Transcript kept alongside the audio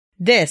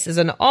This is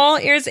an All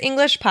Ears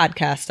English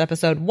podcast,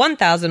 episode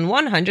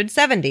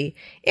 1170.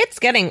 It's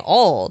getting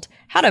old.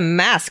 How to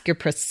mask your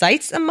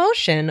precise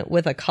emotion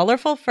with a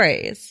colorful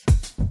phrase.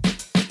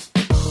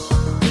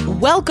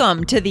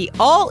 Welcome to the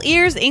All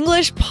Ears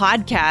English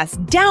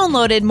podcast.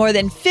 Downloaded more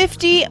than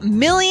 50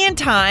 million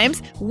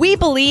times, we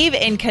believe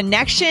in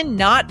connection,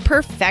 not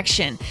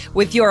perfection.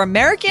 With your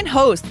American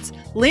hosts,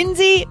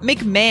 Lindsay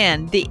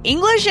McMahon, the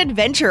English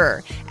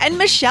adventurer, and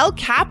Michelle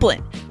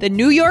Kaplan, the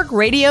New York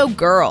radio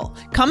girl,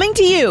 coming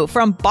to you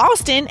from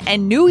Boston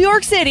and New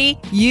York City,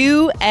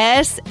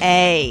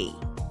 USA.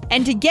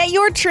 And to get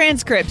your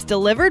transcripts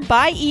delivered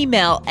by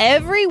email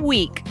every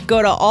week,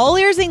 go to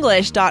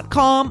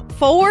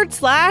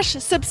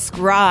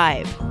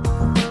allearsenglish.com/subscribe.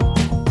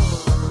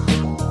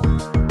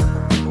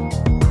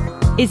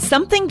 Is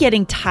something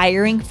getting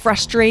tiring,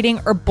 frustrating,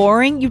 or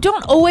boring? You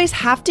don't always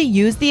have to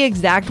use the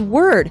exact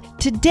word.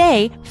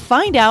 Today,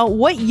 find out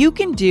what you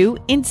can do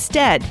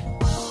instead.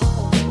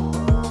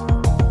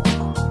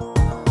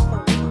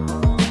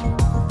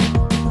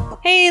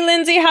 Hey,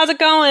 Lindsay, how's it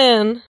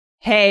going?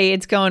 Hey,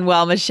 it's going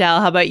well,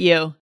 Michelle. How about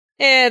you?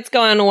 It's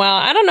going well.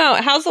 I don't know.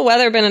 How's the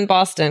weather been in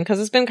Boston? Because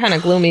it's been kind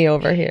of gloomy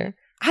over here.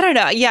 I don't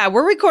know. Yeah,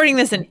 we're recording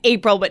this in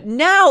April, but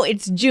now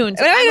it's June.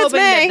 So I'm hoping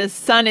that the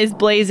sun is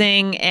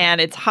blazing and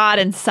it's hot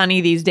and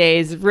sunny these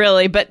days,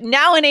 really. But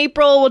now in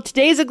April, well,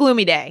 today's a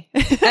gloomy day.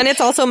 And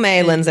it's also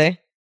May, Lindsay.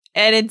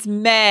 And it's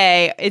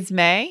May. It's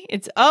May?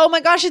 Oh my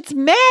gosh, it's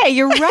May.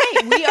 You're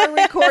right. We are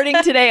recording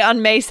today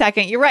on May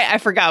 2nd. You're right. I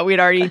forgot we'd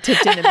already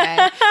tipped into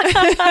May.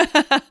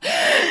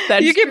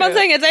 You keep on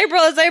saying it's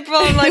April, it's April.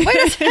 I'm like,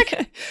 wait a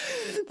second.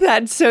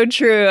 That's so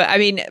true. I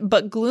mean,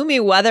 but gloomy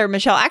weather,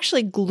 Michelle,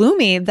 actually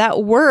gloomy,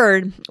 that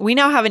word, we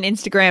now have an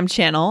Instagram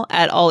channel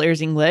at All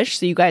Ears English,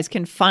 so you guys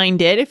can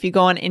find it if you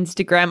go on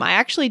Instagram. I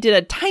actually did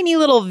a tiny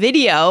little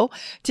video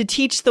to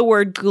teach the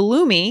word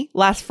gloomy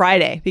last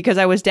Friday because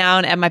I was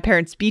down at my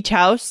parents' beach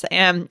house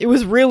and it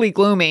was really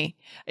gloomy.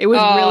 It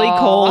was really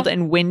cold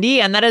and windy,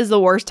 and that is the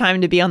worst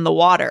time to be on the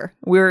water.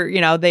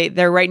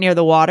 They're right near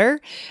the water.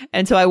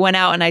 And so I went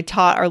out and I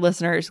taught our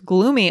listeners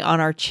gloomy on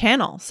our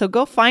channel. So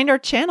go find our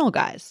channel,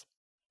 guys.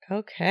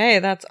 Okay,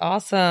 that's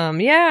awesome.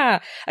 Yeah.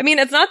 I mean,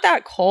 it's not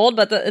that cold,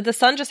 but the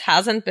sun just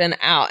hasn't been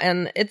out,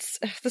 and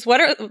this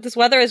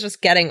weather is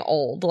just getting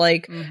old.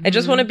 Like, I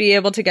just want to be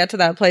able to get to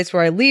that place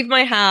where I leave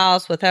my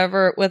house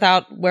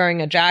without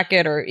wearing a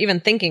jacket or even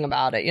thinking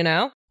about it, you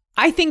know?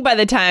 I think by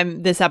the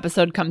time this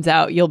episode comes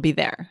out, you'll be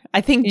there.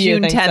 I think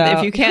June 10th, so?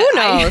 If you can't. Who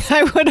knows?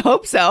 I would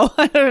hope so.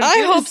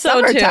 I hope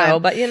so too,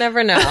 but you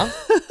never know.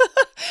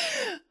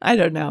 I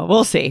don't know.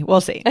 We'll see.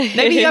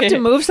 Maybe you have to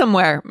move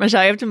somewhere.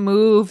 Michelle, you have to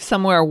move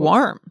somewhere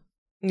warm.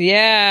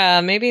 Yeah,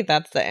 maybe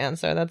that's the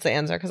answer.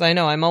 Because I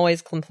know I'm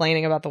always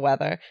complaining about the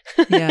weather.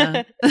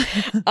 Yeah.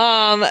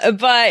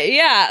 But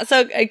yeah.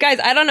 So guys,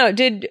 I don't know.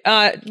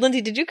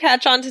 Lindsay, did you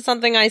catch on to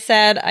something I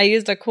said? I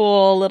used a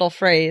cool little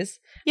phrase.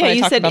 Yeah,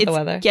 you said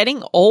it's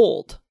getting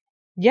old.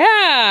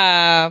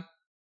 Yeah.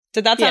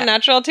 Did that sound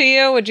natural to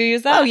you? Would you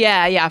use that? Oh,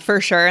 yeah,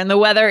 for sure. And the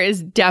weather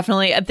is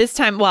definitely at this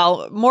time,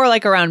 well, more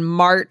like around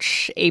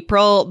March,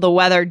 April,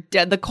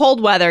 the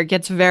cold weather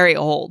gets very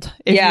old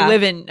if you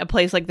live in a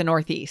place like the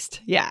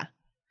Northeast. Yeah.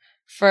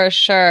 For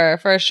sure.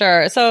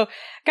 So,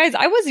 guys,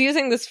 I was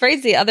using this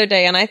phrase the other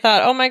day and I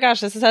thought, oh my gosh,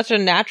 this is such a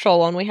natural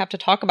one. We have to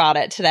talk about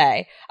it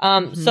today.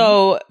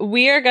 So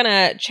we are going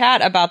to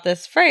chat about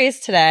this phrase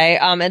today.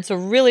 It's a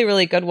really,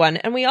 really good one.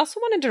 And we also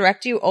want to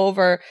direct you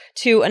over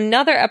to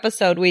another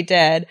episode we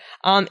did.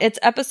 It's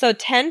episode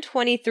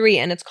 1023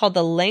 and it's called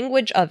The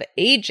Language of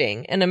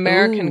Aging in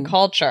American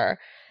Culture.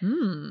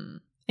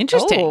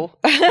 Interesting. Oh.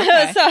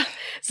 Okay.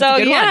 So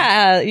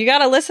yeah, you got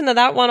to listen to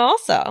that one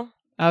also.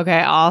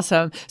 Okay,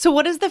 awesome. So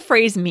what does the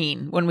phrase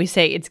mean when we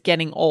say it's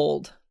getting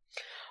old?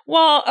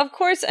 Well, of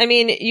course, I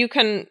mean, you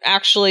can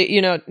actually,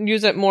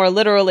 use it more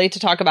literally to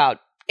talk about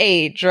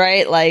age,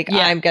 right? Like,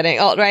 I'm getting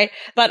old, right?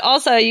 But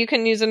also you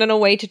can use it in a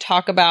way to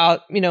talk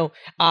about,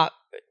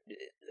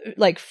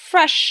 like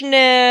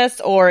freshness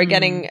or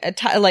getting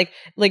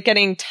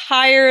getting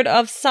tired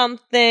of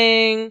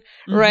something,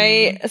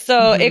 right?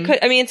 So it could,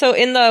 so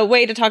in the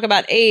way to talk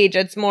about age,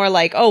 it's more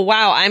like, oh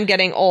wow, I'm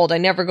getting old. I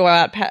never go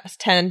out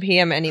past 10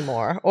 p.m.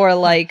 anymore. Or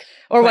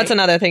what's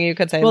another thing you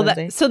could say,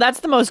 Lindsay? So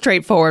that's the most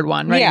straightforward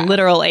one, right? Yeah.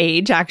 Literal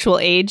age, actual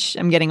age.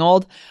 I'm getting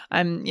old.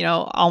 I'm,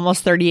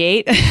 almost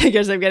 38. I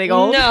guess I'm getting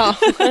old. No,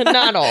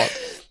 not old.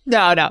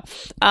 No.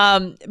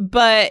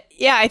 But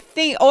yeah, I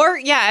think,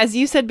 as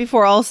you said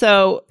before,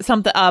 also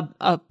something,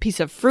 a piece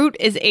of fruit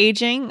is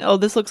aging. Oh,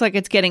 this looks like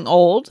it's getting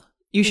old.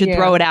 You should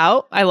throw it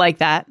out. I like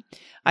that.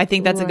 I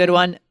think that's a good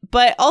one.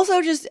 But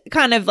also just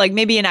kind of like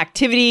maybe an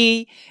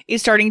activity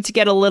is starting to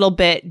get a little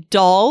bit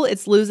dull.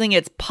 It's losing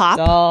its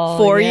pop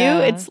for you.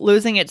 It's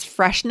losing its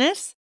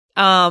freshness.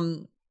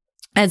 And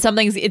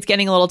it's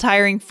getting a little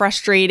tiring,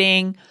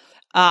 frustrating.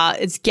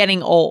 it's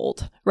getting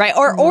old, right?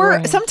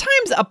 Or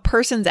sometimes a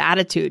person's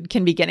attitude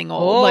can be getting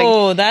old.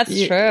 Oh, that's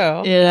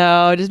true. You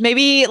know, just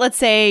maybe let's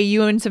say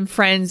you and some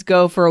friends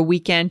go for a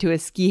weekend to a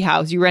ski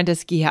house. You rent a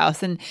ski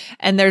house, and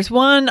there's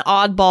one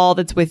oddball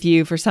that's with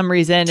you for some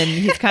reason, and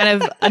he's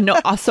kind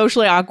of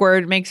socially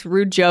awkward, makes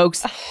rude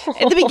jokes.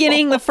 At the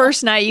beginning, the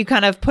first night, you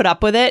kind of put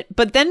up with it,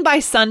 but then by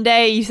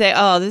Sunday, you say,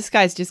 "Oh, this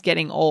guy's just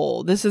getting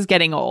old. This is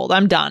getting old.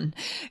 I'm done."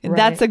 Right.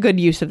 That's a good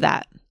use of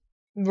that.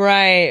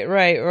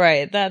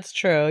 Right. That's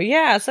true.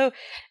 Yeah. So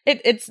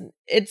it's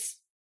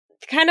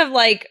kind of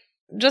like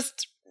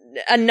just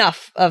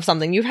enough of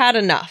something. You've had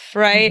enough,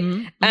 right?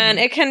 And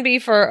it can be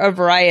for a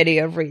variety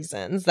of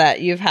reasons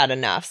that you've had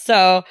enough.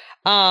 So,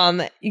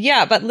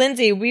 yeah, but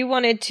Lindsay, we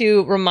wanted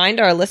to remind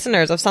our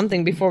listeners of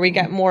something before we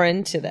get more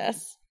into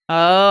this.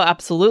 Oh,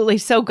 absolutely.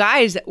 So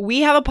guys, we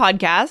have a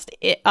podcast.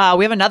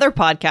 We have another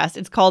podcast.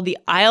 It's called the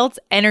IELTS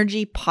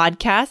Energy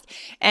Podcast.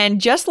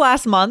 And just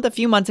last month, a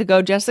few months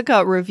ago,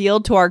 Jessica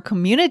revealed to our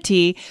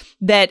community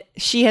that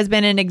she has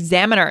been an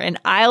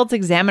IELTS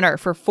examiner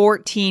for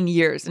 14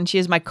 years. And she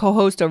is my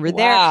co-host over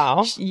there.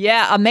 Wow.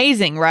 Yeah,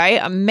 amazing,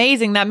 right?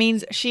 Amazing. That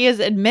means she has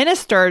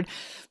administered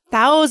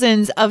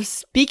thousands of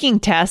speaking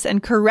tests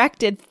and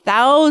corrected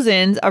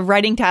thousands of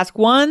writing task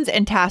 1s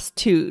and task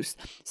 2s.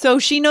 So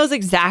she knows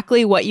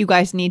exactly what you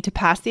guys need to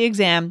pass the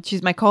exam.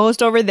 She's my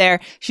co-host over there.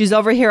 She's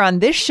over here on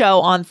this show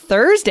on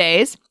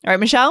Thursdays. All right,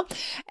 Michelle?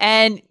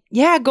 And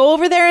yeah, go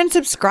over there and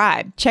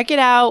subscribe. Check it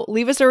out.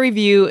 Leave us a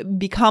review.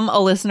 Become a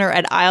listener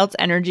at IELTS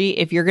Energy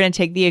if you're going to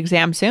take the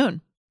exam soon.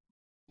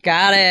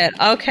 Got it.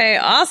 Okay,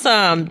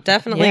 awesome.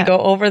 Definitely go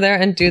over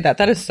there and do that.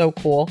 That is so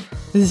cool.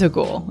 This is so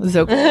cool.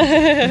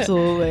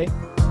 Absolutely.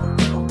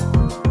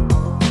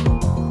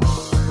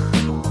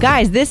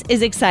 Guys, this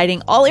is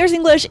exciting. All Ears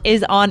English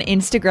is on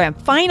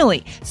Instagram.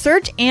 Finally,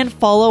 search and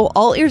follow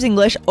All Ears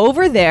English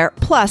over there.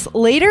 Plus,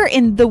 later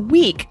in the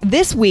week,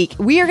 this week,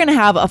 we are going to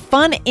have a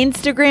fun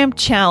Instagram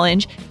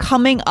challenge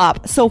coming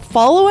up. So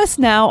follow us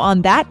now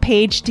on that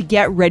page to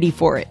get ready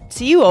for it.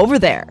 See you over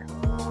there.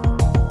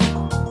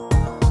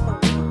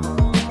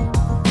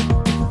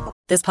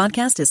 This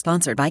podcast is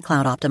sponsored by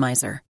Cloud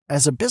Optimizer.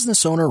 As a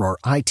business owner or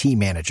IT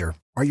manager,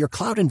 are your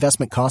cloud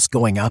investment costs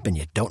going up and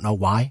you don't know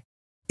why?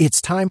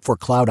 It's time for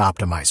Cloud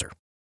Optimizer.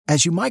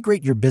 As you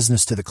migrate your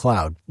business to the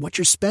cloud, what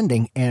you're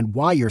spending and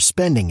why you're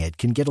spending it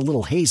can get a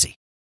little hazy.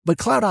 But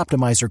Cloud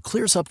Optimizer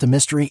clears up the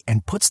mystery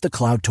and puts the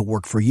cloud to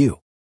work for you.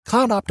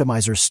 Cloud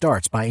Optimizer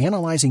starts by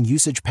analyzing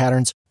usage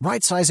patterns,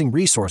 right-sizing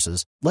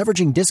resources,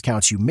 leveraging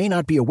discounts you may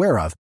not be aware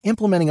of,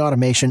 implementing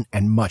automation,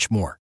 and much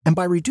more. And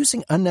by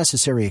reducing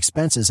unnecessary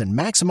expenses and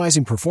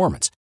maximizing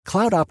performance,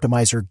 Cloud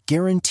Optimizer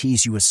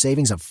guarantees you a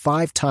savings of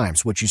 5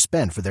 times what you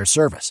spend for their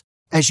service.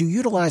 As you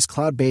utilize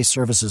cloud-based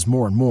services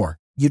more and more,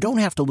 you don't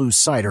have to lose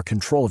sight or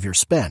control of your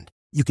spend.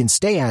 You can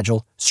stay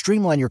agile,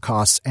 streamline your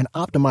costs, and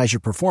optimize your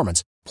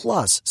performance,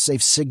 plus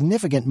save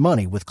significant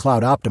money with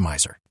Cloud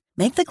Optimizer.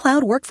 Make the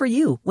cloud work for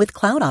you with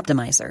Cloud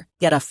Optimizer.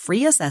 Get a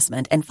free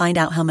assessment and find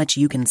out how much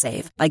you can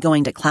save by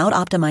going to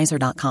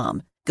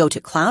cloudoptimizer.com. Go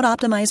to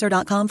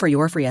cloudoptimizer.com for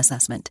your free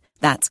assessment.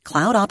 That's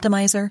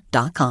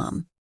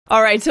cloudoptimizer.com.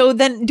 All right. So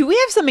then do we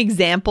have some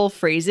example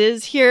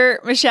phrases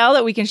here, Michelle,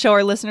 that we can show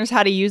our listeners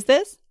how to use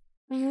this?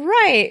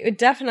 Right.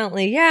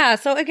 Definitely. Yeah.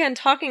 So again,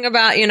 talking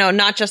about,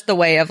 not just the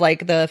way of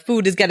like the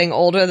food is getting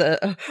older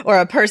or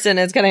a person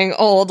is getting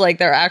old, like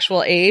their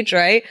actual age,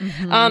 right?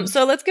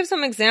 So let's give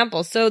some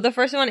examples. So the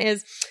first one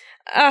is,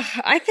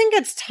 I think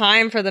it's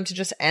time for them to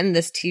just end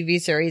this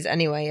TV series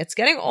anyway. It's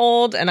getting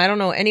old and I don't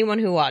know anyone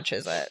who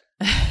watches it.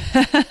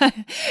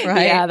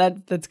 Right. Yeah,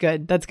 that's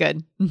good. That's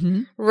good.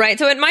 Right.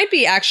 So it might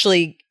be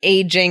actually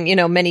aging,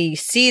 many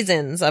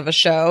seasons of a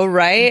show,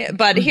 right?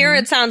 But here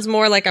it sounds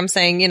more like I'm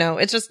saying,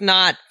 it's just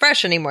not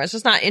fresh anymore. It's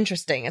just not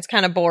interesting. It's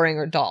kind of boring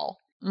or dull.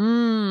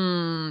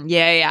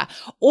 Yeah.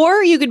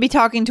 Or you could be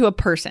talking to a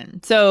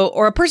person.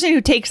 Or a person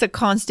who takes a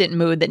constant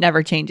mood that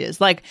never changes.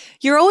 Like,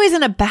 you're always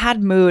in a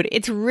bad mood.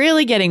 It's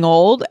really getting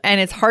old and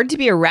it's hard to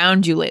be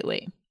around you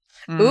lately.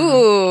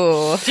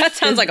 Ooh, that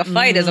sounds like a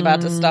fight is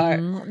about to start.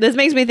 This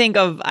makes me think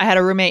of, I had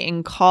a roommate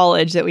in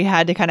college that we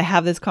had to kind of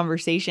have this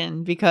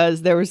conversation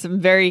because there was some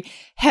very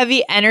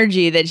heavy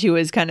energy that she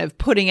was kind of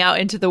putting out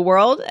into the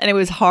world and it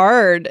was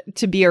hard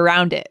to be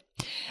around it.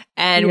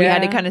 And we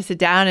had to kind of sit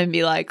down and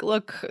be like,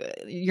 look,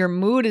 your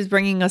mood is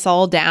bringing us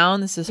all down.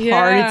 This is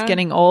hard. It's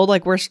getting old.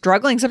 Like, we're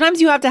struggling.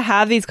 Sometimes you have to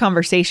have these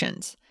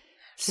conversations.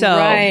 So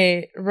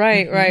Right.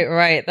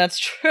 That's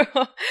true.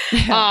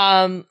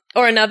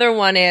 Or another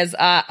one is,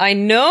 I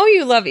know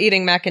you love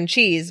eating mac and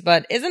cheese,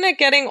 but isn't it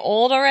getting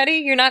old already?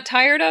 You're not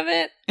tired of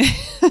it?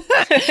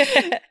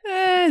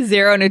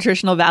 Zero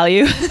nutritional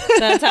value.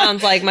 That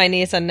sounds like my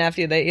niece and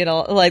nephew. They eat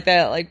all like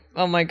that. Like,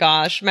 oh my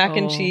gosh, mac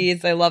and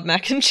cheese. They love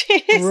mac and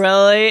cheese.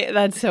 Really?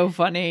 That's so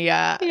funny.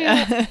 Yeah.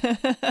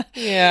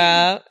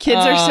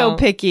 Kids are so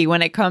picky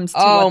when it comes to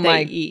what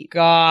they eat.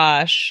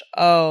 Gosh.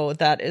 Oh,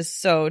 that is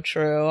so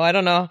true. I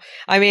don't know.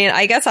 I mean,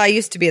 I guess I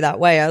used to be that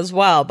way as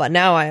well, but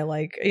now I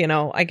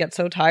I get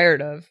so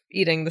tired of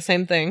eating the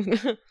same thing.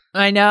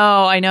 I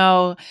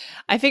know.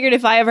 I figured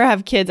if I ever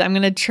have kids, I'm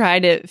going to try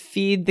to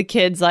feed the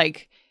kids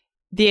like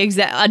the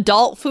exact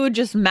adult food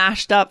just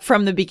mashed up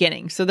from the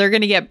beginning. So they're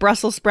going to get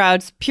Brussels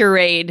sprouts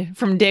pureed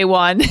from day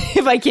one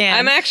if I can.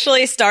 I'm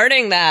actually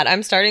starting that.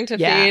 I'm starting to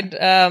feed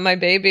my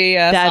baby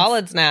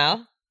solids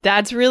now.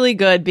 That's really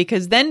good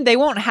because then they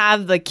won't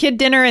have the kid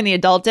dinner and the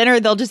adult dinner.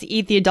 They'll just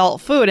eat the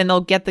adult food and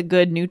they'll get the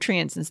good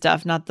nutrients and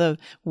stuff, not the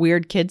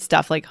weird kid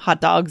stuff like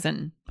hot dogs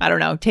and, I don't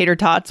know, tater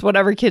tots,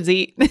 whatever kids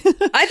eat.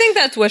 I think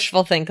that's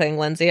wishful thinking,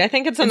 Lindsay. I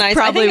think it's nice.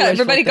 I think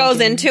everybody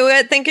goes into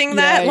it thinking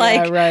that,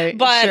 right.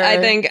 But sure. I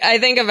think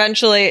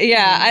eventually,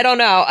 I don't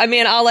know. I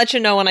mean, I'll let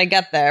you know when I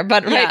get there.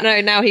 But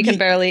right now, he can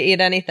barely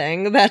eat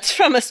anything that's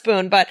from a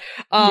spoon. But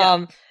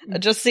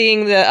just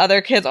seeing the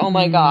other kids, oh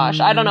my gosh,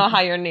 I don't know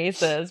how your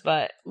niece is,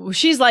 but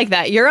she's like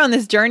that. You're on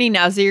this journey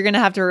now, so you're going to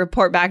have to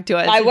report back to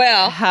us. I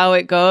will. How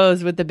it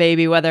goes with the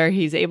baby, whether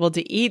he's able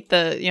to eat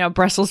the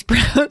Brussels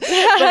sprout.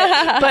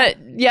 but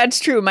yeah, it's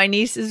true. My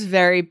niece is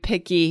very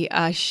picky.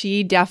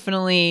 She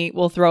definitely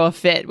will throw a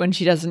fit when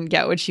she doesn't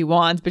get what she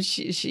wants. But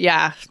she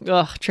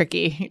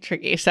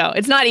tricky. So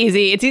it's not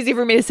easy. It's easy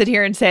for me to sit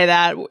here and say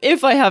that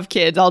if I have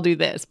kids, I'll do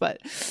this.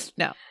 But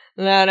no.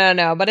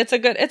 No. But it's a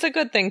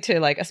good thing to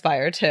like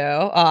aspire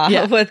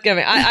to with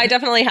giving. I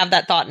definitely have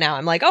that thought now.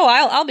 I'm like, oh,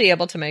 I'll be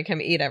able to make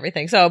him eat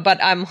everything. So, but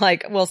I'm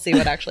like, we'll see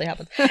what actually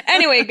happens.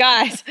 Anyway,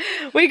 guys,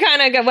 we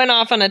kind of went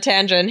off on a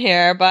tangent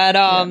here, but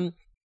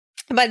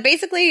But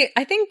basically,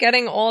 I think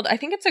getting old, I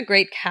think it's a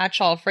great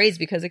catch-all phrase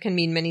because it can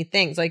mean many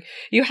things. Like,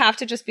 you have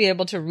to just be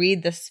able to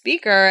read the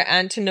speaker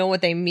and to know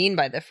what they mean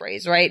by the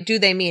phrase, right? Do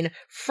they mean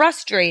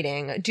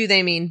frustrating? Do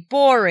they mean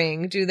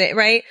boring?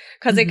 Right?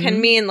 Because it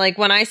can mean, like,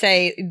 when I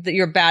say that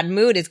your bad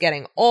mood is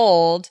getting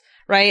old,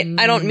 right?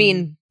 I don't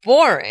mean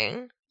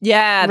boring.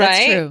 Yeah,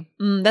 that's true.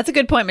 That's a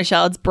good point,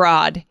 Michelle. It's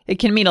broad. It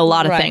can mean a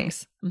lot of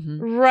things.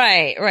 Mm-hmm.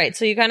 Right.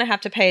 So you kind of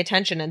have to pay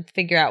attention and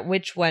figure out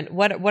which one,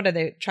 what are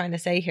they trying to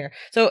say here?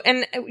 So,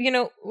 and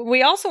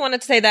we also wanted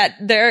to say that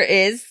there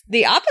is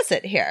the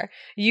opposite here.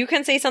 You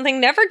can say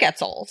something never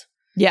gets old.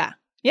 Yeah,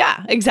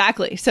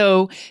 exactly.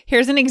 So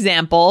here's an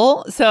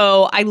example.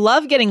 So I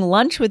love getting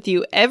lunch with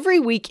you every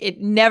week.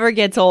 It never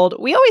gets old.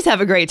 We always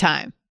have a great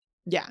time.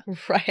 Yeah.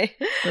 Right.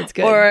 That's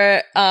good.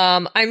 Or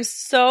I'm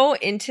so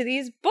into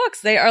these books.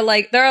 There are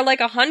like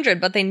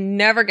 100, but they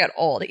never get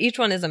old. Each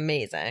one is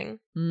amazing.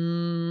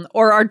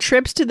 Or our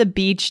trips to the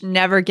beach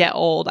never get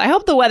old. I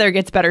hope the weather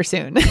gets better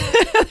soon.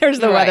 There's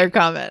the weather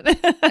comment.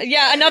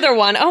 Yeah, another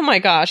one. Oh my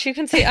gosh. You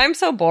can see I'm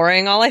so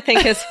boring. All I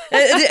think is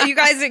you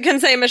guys can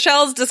say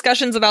Michelle's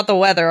discussions about the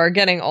weather are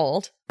getting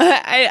old.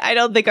 I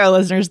don't think our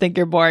listeners think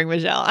you're boring,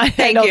 Michelle.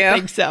 I don't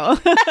think so.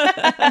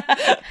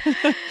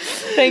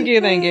 Thank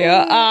you.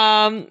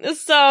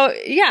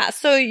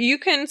 So you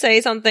can say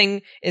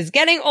something is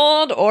getting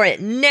old or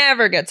it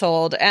never gets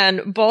old,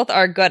 and both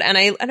are good. And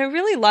I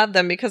really love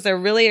them because they're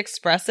really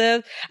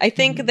expressive. I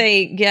think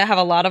they have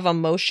a lot of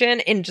emotion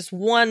in just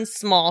one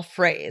small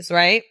phrase,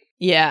 right?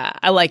 Yeah,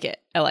 I like it.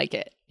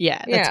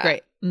 Yeah, that's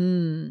great.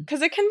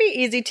 Because it can be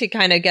easy to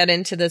kind of get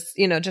into this,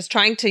 just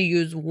trying to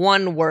use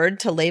one word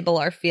to label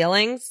our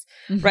feelings,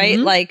 right?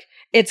 Like,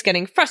 it's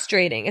getting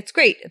frustrating. It's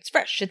great. It's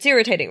fresh. It's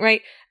irritating,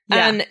 right?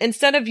 Yeah. And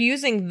instead of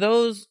using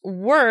those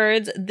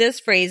words, this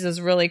phrase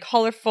is really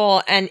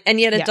colorful and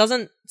yet it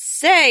doesn't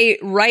say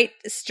right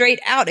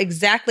straight out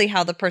exactly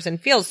how the person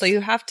feels. So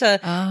you have to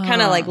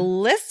kind of like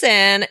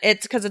listen.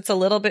 It's because it's a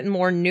little bit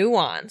more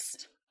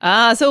nuanced.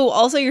 So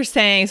also you're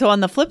saying, so on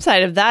the flip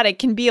side of that, it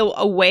can be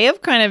a way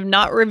of kind of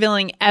not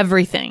revealing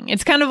everything.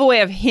 It's kind of a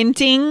way of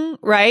hinting,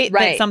 right?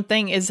 That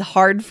something is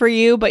hard for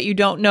you, but you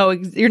don't know,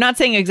 you're not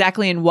saying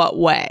exactly in what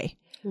way.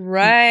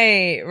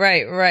 Right.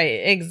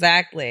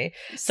 Exactly.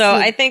 So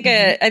I think,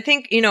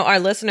 our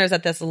listeners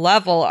at this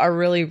level are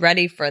really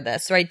ready for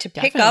this, right? To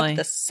pick up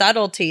the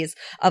subtleties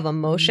of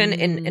emotion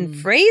in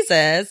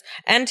phrases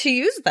and to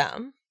use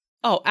them.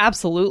 Oh,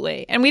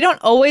 absolutely. And we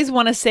don't always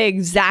want to say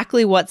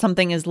exactly what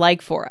something is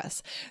like for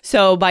us.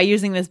 So by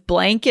using this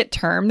blanket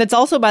term, that's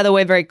also, by the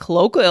way, very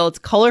colloquial, it's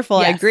colorful,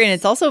 I agree. And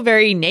it's also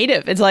very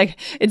native. It's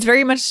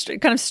very much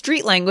kind of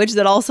street language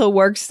that also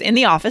works in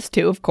the office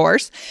too, of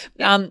course.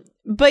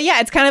 But yeah,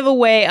 it's kind of a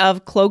way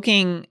of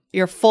cloaking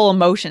your full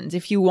emotions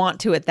if you want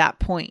to at that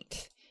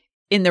point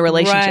in the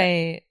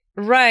relationship.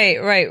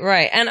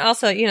 Right. And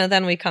also,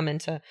 then we come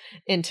into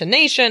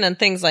intonation and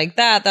things like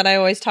that I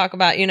always talk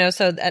about,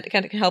 so that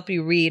can help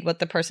you read what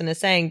the person is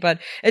saying. But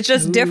it's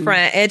just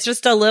different. It's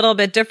just a little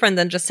bit different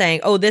than just saying,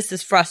 oh, this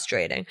is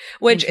frustrating,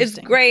 which is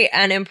great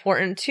and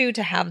important too,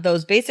 to have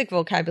those basic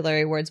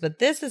vocabulary words. But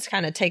this is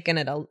kind of taking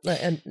it a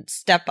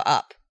step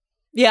up.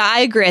 Yeah, I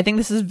agree. I think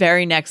this is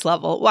very next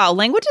level. Wow,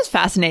 language is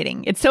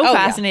fascinating. It's so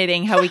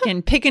fascinating how we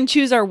can pick and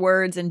choose our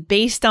words, and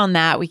based on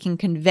that, we can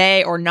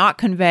convey or not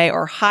convey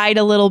or hide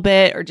a little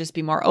bit or just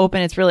be more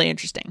open. It's really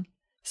interesting.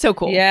 So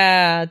cool.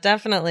 Yeah,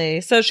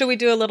 definitely. So should we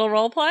do a little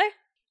role play?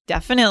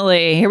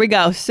 Definitely. Here we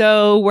go.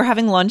 So we're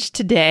having lunch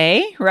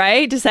today,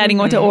 right? Deciding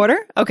what to order?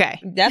 Okay.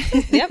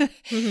 Yep.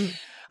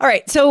 All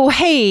right. So,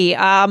 hey,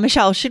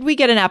 Michelle, should we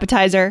get an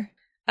appetizer?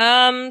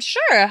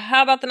 Sure.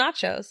 How about the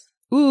nachos?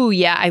 Ooh,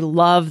 yeah, I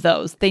love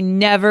those. They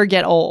never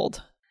get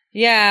old.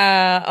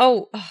 Yeah.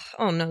 Oh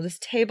no, this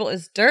table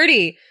is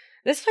dirty.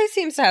 This place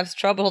seems to have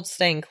trouble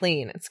staying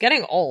clean. It's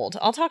getting old.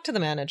 I'll talk to the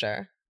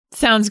manager.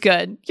 Sounds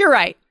good. You're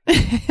right.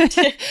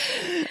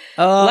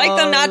 Like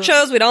the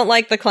nachos, we don't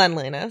like the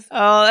cleanliness.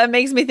 Oh, that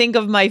makes me think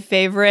of my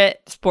favorite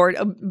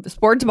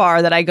sports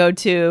bar that I go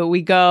to.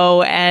 We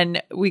go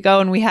and we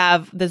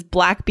have this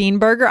black bean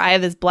burger. I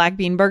have this black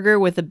bean burger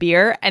with a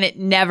beer, and it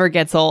never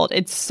gets old.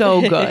 It's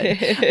so good.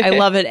 I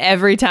love it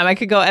every time. I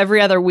could go every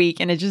other week,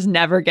 and it just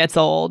never gets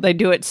old. They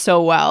do it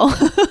so well.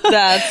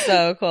 That's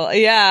so cool.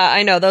 Yeah,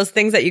 I know. Those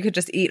things that you could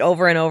just eat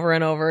over and over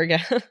and over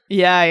again.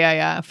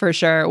 Yeah, for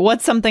sure.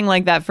 What's something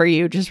like that for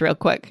you? Just real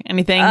quick.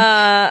 Anything?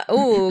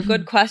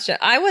 Good question.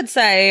 I would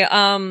say,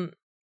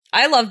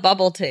 I love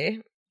bubble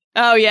tea.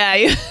 Oh yeah,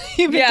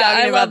 you've been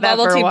talking about that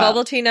bubble for a tea. while.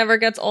 Bubble tea never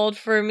gets old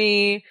for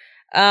me.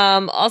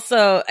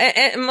 Also,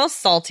 and most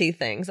salty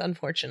things,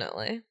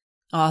 unfortunately.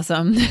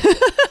 Awesome.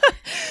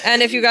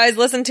 And if you guys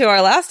listen to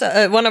our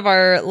one of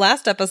our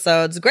last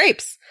episodes,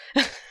 grapes.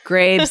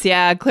 Grapes,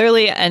 yeah,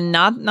 clearly, and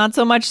not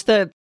so much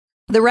the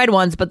red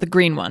ones, but the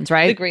green ones,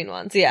 right? The green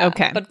ones, yeah.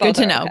 Okay, but good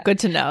to know. okay. Good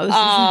to know.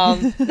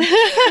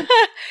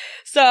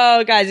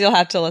 So, guys, you'll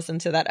have to listen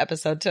to that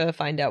episode to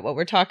find out what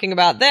we're talking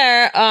about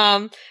there.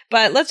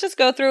 But let's just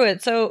go through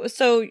it.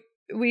 So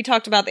we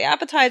talked about the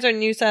appetizer,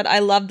 and you said, I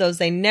love those.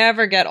 They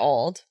never get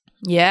old.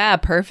 Yeah,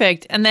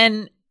 perfect. And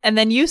then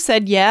you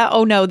said, yeah,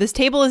 oh no, this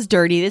table is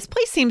dirty. This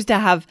place seems to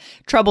have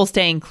trouble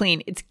staying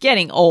clean. It's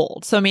getting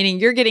old. So meaning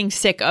you're getting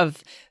sick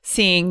of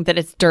seeing that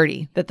it's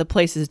dirty, that the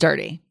place is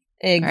dirty.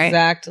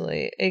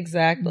 Exactly. Right?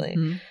 Exactly.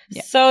 Mm-hmm.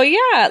 Yeah. So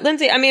yeah,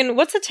 Lindsay, I mean,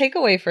 what's the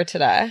takeaway for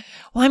today?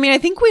 Well, I mean, I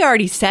think we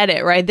already said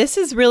it, right? This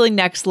is really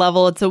next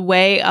level. It's a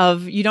way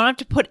of, you don't have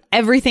to put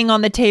everything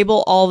on the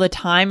table all the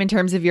time in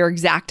terms of your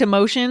exact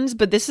emotions,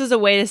 but this is a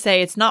way to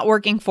say it's not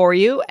working for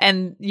you,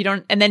 and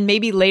then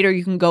maybe later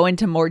you can go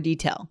into more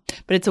detail.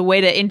 But it's a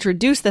way to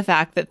introduce the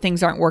fact that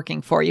things aren't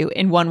working for you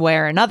in one way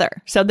or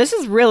another. So this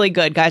is really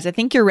good, guys. I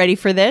think you're ready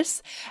for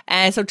this.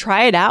 And so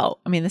try it out.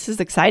 I mean, this is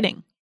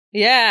exciting.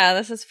 Yeah,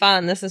 this is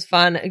fun.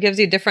 It gives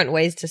you different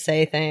ways to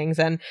say things,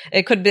 and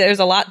there's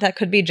a lot that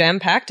could be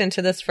jam-packed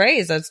into this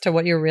phrase as to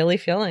what you're really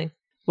feeling.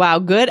 Wow,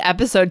 good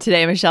episode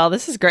today, Michelle.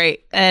 This is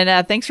great.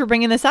 And thanks for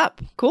bringing this up.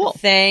 Cool.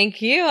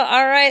 Thank you.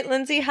 All right,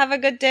 Lindsay, have a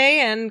good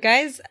day. And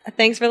guys,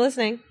 thanks for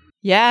listening.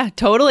 Yeah,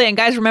 totally. And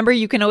guys, remember,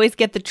 you can always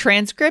get the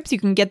transcripts. You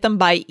can get them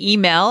by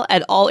email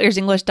at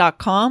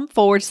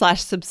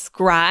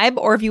allearsenglish.com/subscribe.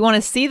 Or if you want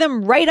to see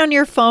them right on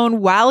your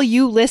phone while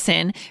you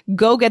listen,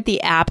 go get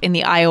the app in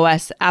the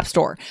iOS App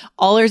Store.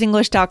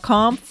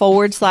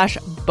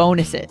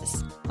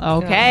 allearsenglish.com/bonuses.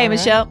 Okay, right.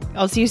 Michelle,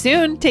 I'll see you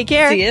soon. Take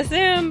care. See you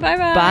soon.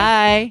 Bye-bye.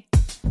 Bye.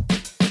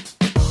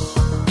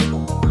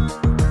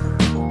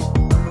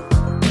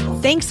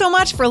 Thanks so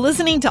much for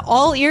listening to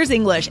All Ears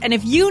English. And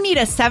if you need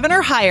a 7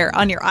 or higher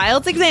on your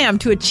IELTS exam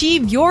to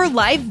achieve your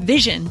life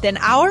vision, then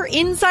our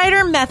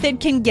Insider Method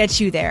can get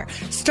you there.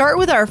 Start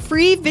with our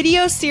free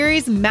video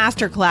series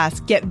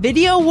masterclass. Get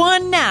video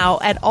 1 now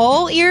at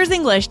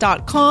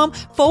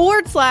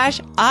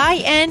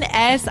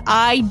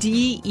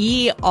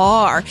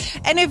allearsenglish.com/INSIDER.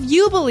 And if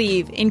you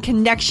believe in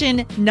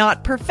connection,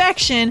 not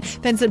perfection,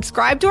 then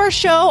subscribe to our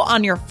show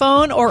on your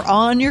phone or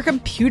on your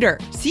computer.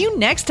 See you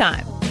next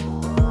time.